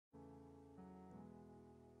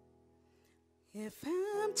If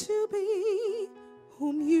I'm to be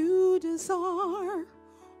whom you desire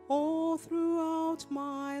all throughout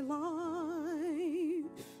my life,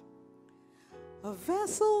 a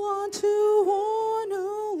vessel unto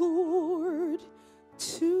honor, Lord,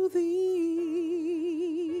 to thee,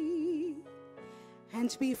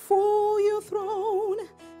 and before your throne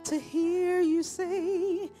to hear you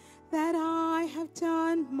say that I have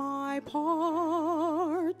done my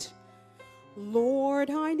part. Lord,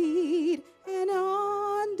 I need an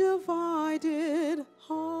undivided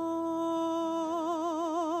heart,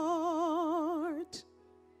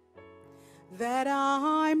 that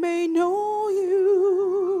I may know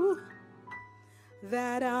you,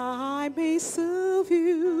 that I may serve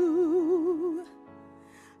you,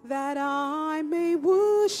 that I may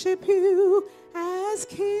worship you as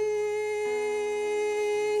King,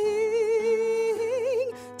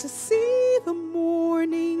 to see the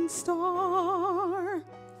morning star,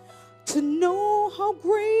 to know how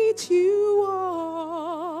great you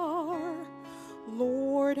are.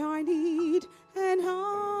 Lord, I need an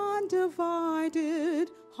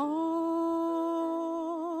undivided heart.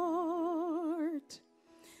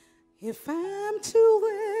 If I'm to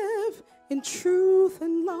live in truth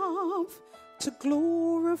and love, to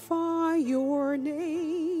glorify your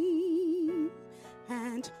name,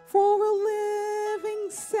 and for a living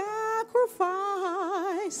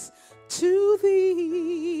sacrifice to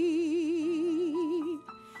thee,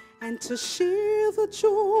 and to share the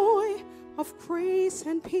joy of grace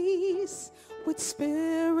and peace which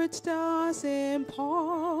Spirit does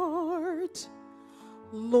impart.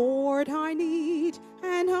 Lord, I need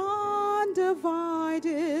an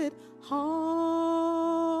undivided heart,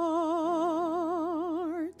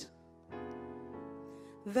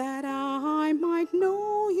 that I might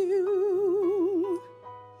know you,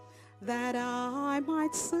 that I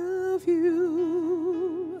might serve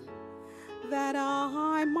you, that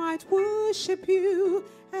I might worship you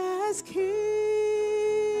as King,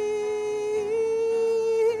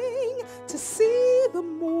 to see the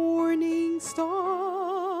morning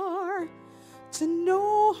star, to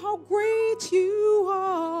know how great you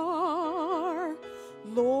are.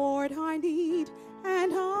 Lord, I need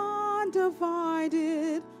an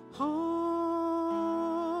undivided heart,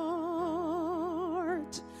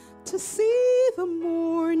 to see the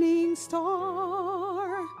morning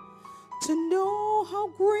star, to know how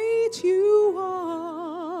great you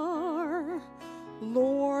are.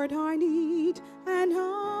 Lord, I need an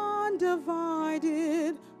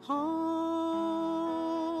undivided heart.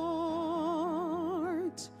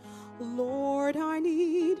 Lord,